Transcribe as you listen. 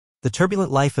The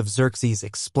turbulent life of Xerxes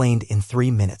explained in 3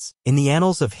 minutes. In the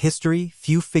annals of history,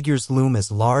 few figures loom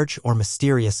as large or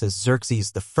mysterious as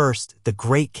Xerxes I, the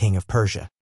great king of Persia.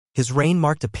 His reign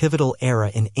marked a pivotal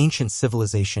era in ancient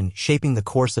civilization, shaping the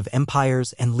course of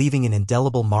empires and leaving an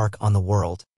indelible mark on the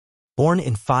world. Born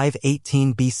in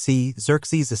 518 BC,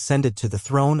 Xerxes ascended to the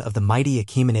throne of the mighty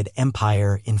Achaemenid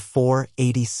Empire in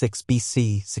 486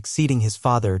 BC, succeeding his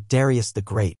father Darius the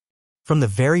Great. From the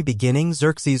very beginning,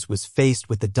 Xerxes was faced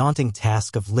with the daunting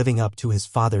task of living up to his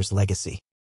father's legacy.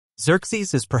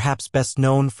 Xerxes is perhaps best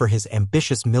known for his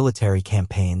ambitious military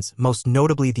campaigns, most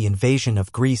notably the invasion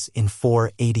of Greece in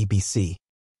 480 BC.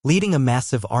 Leading a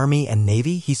massive army and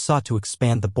navy, he sought to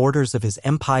expand the borders of his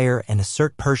empire and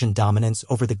assert Persian dominance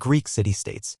over the Greek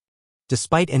city-states.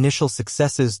 Despite initial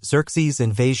successes, Xerxes'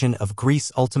 invasion of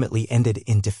Greece ultimately ended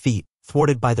in defeat,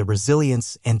 thwarted by the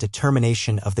resilience and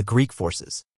determination of the Greek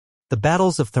forces. The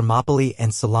battles of Thermopylae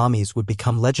and Salamis would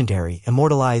become legendary,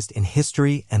 immortalized in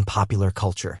history and popular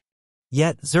culture.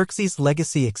 Yet, Xerxes'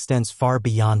 legacy extends far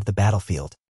beyond the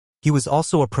battlefield. He was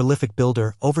also a prolific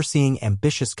builder, overseeing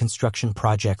ambitious construction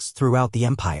projects throughout the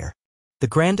empire. The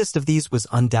grandest of these was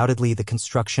undoubtedly the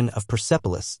construction of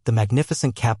Persepolis, the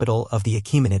magnificent capital of the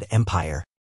Achaemenid Empire.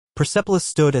 Persepolis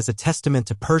stood as a testament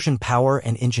to Persian power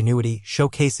and ingenuity,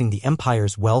 showcasing the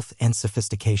empire's wealth and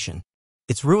sophistication.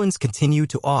 Its ruins continue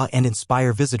to awe and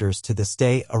inspire visitors to this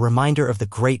day, a reminder of the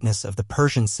greatness of the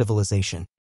Persian civilization.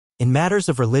 In matters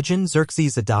of religion,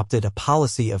 Xerxes adopted a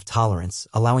policy of tolerance,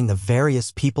 allowing the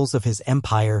various peoples of his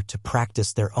empire to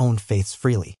practice their own faiths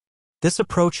freely. This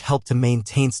approach helped to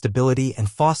maintain stability and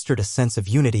fostered a sense of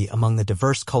unity among the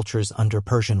diverse cultures under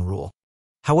Persian rule.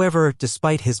 However,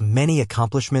 despite his many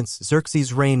accomplishments,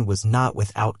 Xerxes' reign was not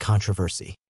without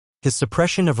controversy. His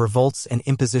suppression of revolts and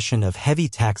imposition of heavy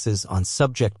taxes on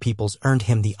subject peoples earned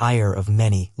him the ire of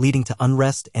many, leading to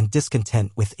unrest and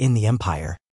discontent within the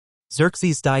empire.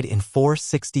 Xerxes died in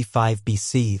 465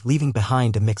 BC, leaving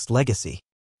behind a mixed legacy.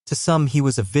 To some, he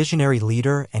was a visionary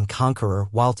leader and conqueror,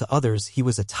 while to others, he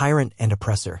was a tyrant and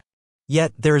oppressor.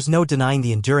 Yet, there is no denying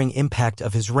the enduring impact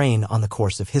of his reign on the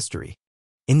course of history.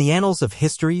 In the annals of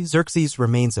history, Xerxes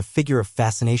remains a figure of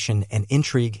fascination and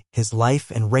intrigue, his life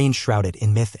and reign shrouded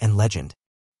in myth and legend.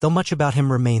 Though much about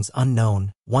him remains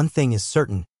unknown, one thing is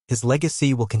certain: his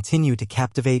legacy will continue to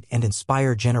captivate and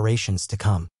inspire generations to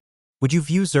come. Would you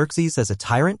view Xerxes as a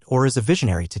tyrant or as a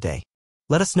visionary today?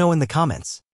 Let us know in the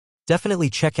comments. Definitely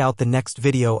check out the next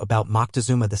video about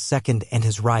Moctezuma II and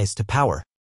his rise to power.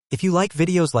 If you like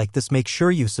videos like this, make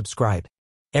sure you subscribe.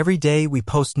 Every day we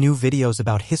post new videos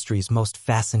about history's most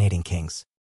fascinating kings.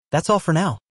 That's all for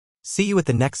now. See you at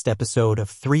the next episode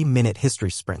of 3-Minute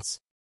History Sprints.